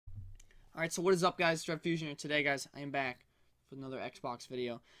Alright, so what is up, guys? ItsRedFusion here. Today, guys, I am back with another Xbox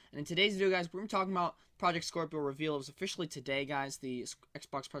video. And in today's video, guys, we're going to be talking about Project Scorpio reveal. It was officially today, guys. The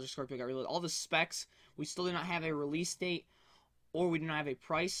Xbox Project Scorpio got revealed. All the specs. We still do not have a release date, or we do not have a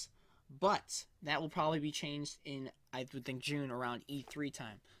price. But that will probably be changed in, I would think, June around E3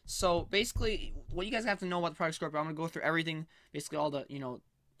 time. So, basically, what you guys have to know about the Project Scorpio, I'm going to go through everything, basically all the,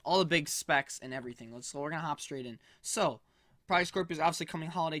 all the big specs and everything. So we're going to hop straight in. So, Project Scorpio is obviously coming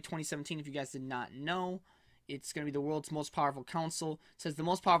holiday 2017. If you guys did not know, it's going to be the world's most powerful console. It says the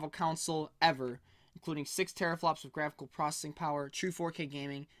most powerful console ever, including 6 teraflops of graphical processing power, true 4K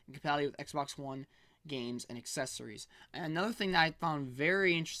gaming, and compatibility with Xbox One games and accessories. And another thing that I found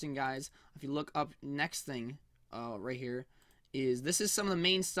very interesting, guys, if you look up next thing right here, is this is some of the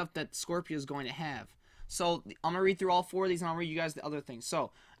main stuff that Scorpio is going to have. So I'm gonna read through all 4 of these, and I'll read you guys the other things.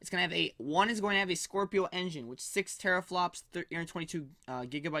 So it's gonna have one is going to have a Scorpio engine with 6 teraflops, 322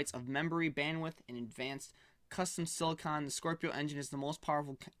 gigabytes of memory bandwidth, and advanced custom silicon. The Scorpio engine is the most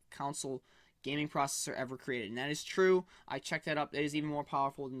powerful console gaming processor ever created, and that is true. I checked that up. It is even more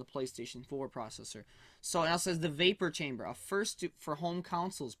powerful than the PlayStation 4 processor. So it also says the vapor chamber, a first for home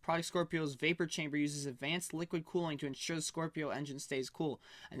consoles. Project Scorpio's vapor chamber uses advanced liquid cooling to ensure the Scorpio engine stays cool,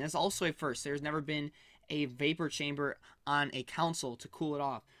 and that's also a first. There's never been a vapor chamber on a console to cool it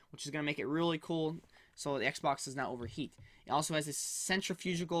off, which is going to make it really cool so the Xbox does not overheat. It also has a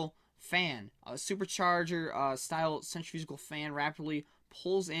centrifugal fan. A supercharger style centrifugal fan rapidly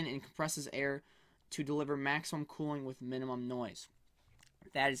pulls in and compresses air to deliver maximum cooling with minimum noise.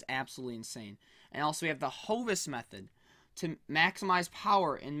 That is absolutely insane. And also we have the Hovis method. To maximize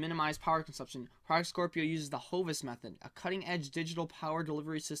power and minimize power consumption, Project Scorpio uses the Hovis method, a cutting-edge digital power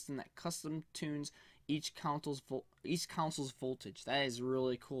delivery system that custom tunes each console's voltage. That is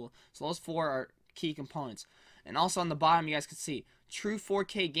really cool. So those 4 are key components. And also on the bottom, you guys can see true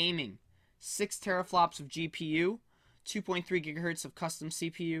 4K gaming, 6 teraflops of GPU, 2.3 gigahertz of custom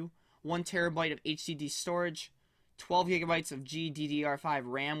CPU, 1 terabyte of HDD storage, 12 gigabytes of GDDR5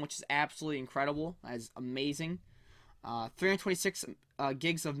 RAM, which is absolutely incredible. That is amazing. 326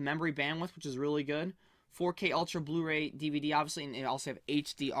 gigs of memory bandwidth, which is really good. 4K Ultra Blu-ray DVD, obviously, and they also have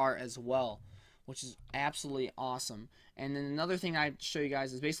HDR as well, which is absolutely awesome. And then another thing I'd show you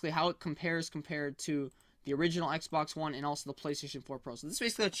guys is basically how it compared to the original Xbox One and also the PlayStation 4 Pro. So this is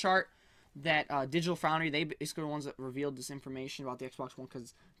basically a chart that Digital Foundry, they basically the ones that revealed this information about the Xbox One,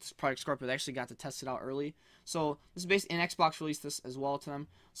 because this Project Scorpio, they actually got to test it out early. So this is basically, and Xbox released this as well to them.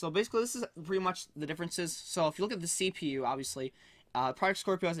 So basically this is pretty much the differences. So if you look at the CPU, obviously, Project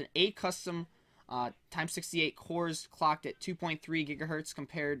Scorpio has an 8 custom times 68 cores clocked at 2.3 gigahertz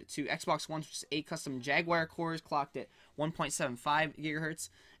compared to Xbox One, which is 8 custom Jaguar cores clocked at 1.75 gigahertz,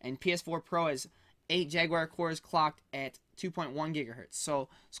 and PS4 Pro has 8 Jaguar cores clocked at 2.1 gigahertz. So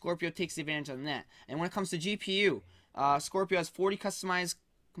Scorpio takes advantage of that. And when it comes to GPU, Scorpio has 40 customized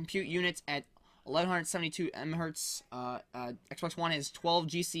compute units at 1172 MHz. Xbox One has 12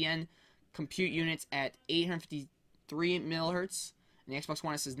 GCN compute units at 853 MHz, and the Xbox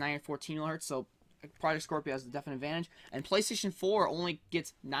One says 914 MHz. So Project Scorpio has a definite advantage. And PlayStation 4 only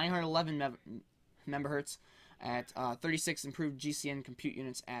gets 911 MHz at 36 improved GCN compute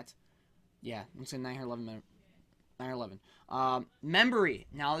units at, yeah, I'm saying 911. Memory.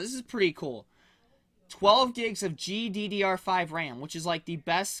 Now, this is pretty cool. 12 gigs of GDDR5 RAM, which is like the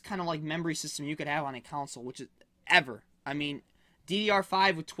best kind of like memory system you could have on a console, which is ever. I mean,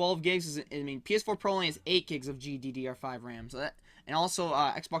 DDR5 with 12 gigs is, I mean, PS4 Pro only has 8 gigs of GDDR5 RAM. So that, and also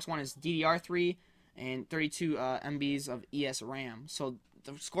Xbox One is DDR3 and 32 MBs of ES RAM. So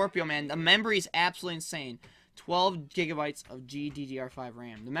the Scorpio, man, the memory is absolutely insane. 12 gigabytes of GDDR5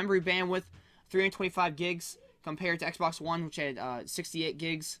 RAM. The memory bandwidth, 325 gigs compared to Xbox One, which had 68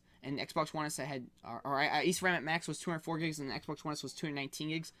 gigs, and Xbox One had, RAM at max was 204 gigs, and the Xbox One was 219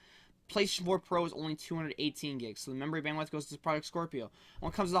 gigs. PlayStation 4 Pro is only 218 gigs, so the memory bandwidth goes to Project Scorpio.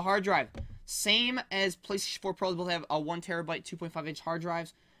 When it comes to the hard drive, same as PlayStation 4 Pro, they both have a 1 terabyte, 2.5 inch hard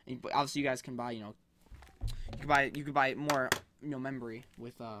drives. And obviously, you guys can buy, you could buy more, memory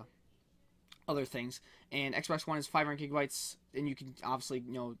with other things. And Xbox One is 500 gigabytes, and you can obviously,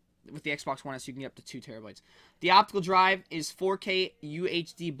 with the Xbox One S, you can get up to 2 terabytes. The optical drive is 4K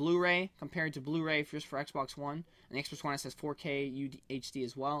UHD Blu-ray compared to Blu-ray just for Xbox One. And the Xbox One S has 4K UHD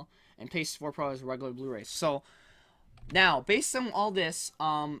as well. And PlayStation 4 Pro has regular Blu-ray. So, now, based on all this,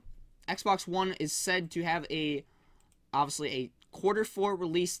 Xbox One is said to have obviously a Q4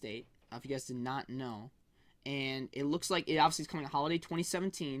 release date, if you guys did not know. And it looks like it obviously is coming holiday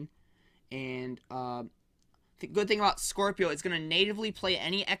 2017. And The good thing about Scorpio, it's going to natively play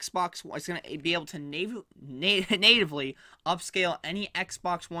any Xbox. It's going to be able to natively upscale any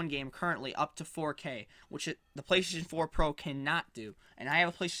Xbox One game currently up to 4K, which the PlayStation 4 Pro cannot do. And I have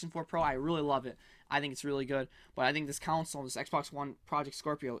a PlayStation 4 Pro. I really love it. I think it's really good. But I think this console, this Xbox One Project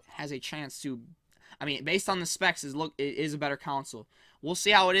Scorpio, has a chance to, I mean, based on the specs, it is a better console. We'll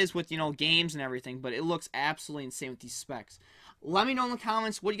see how it is with, games and everything, but it looks absolutely insane with these specs. Let me know in the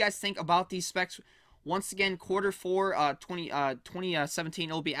comments what you guys think about these specs. Once again, Q4 2017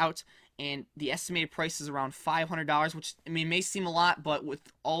 it'll be out, and the estimated price is around $500, which, I mean, may seem a lot, but with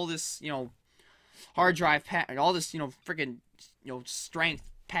all this, hard drive pack, all this, freaking,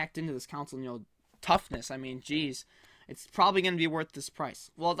 strength packed into this console, toughness, I mean, geez, it's probably going to be worth this price.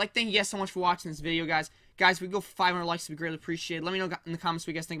 Well, I'd like to thank you guys so much for watching this video, guys. Guys, if we go for 500 likes, it'd be greatly appreciated. Let me know in the comments what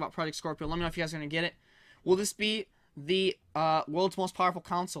you guys think about Project Scorpio. Let me know if you guys are going to get it. Will this be the world's most powerful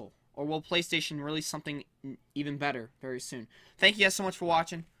console? Or will PlayStation release something even better very soon? Thank you guys so much for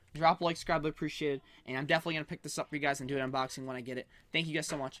watching. Drop a like, subscribe, I'd appreciate it. And I'm definitely going to pick this up for you guys and do an unboxing when I get it. Thank you guys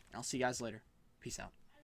so much, and I'll see you guys later. Peace out.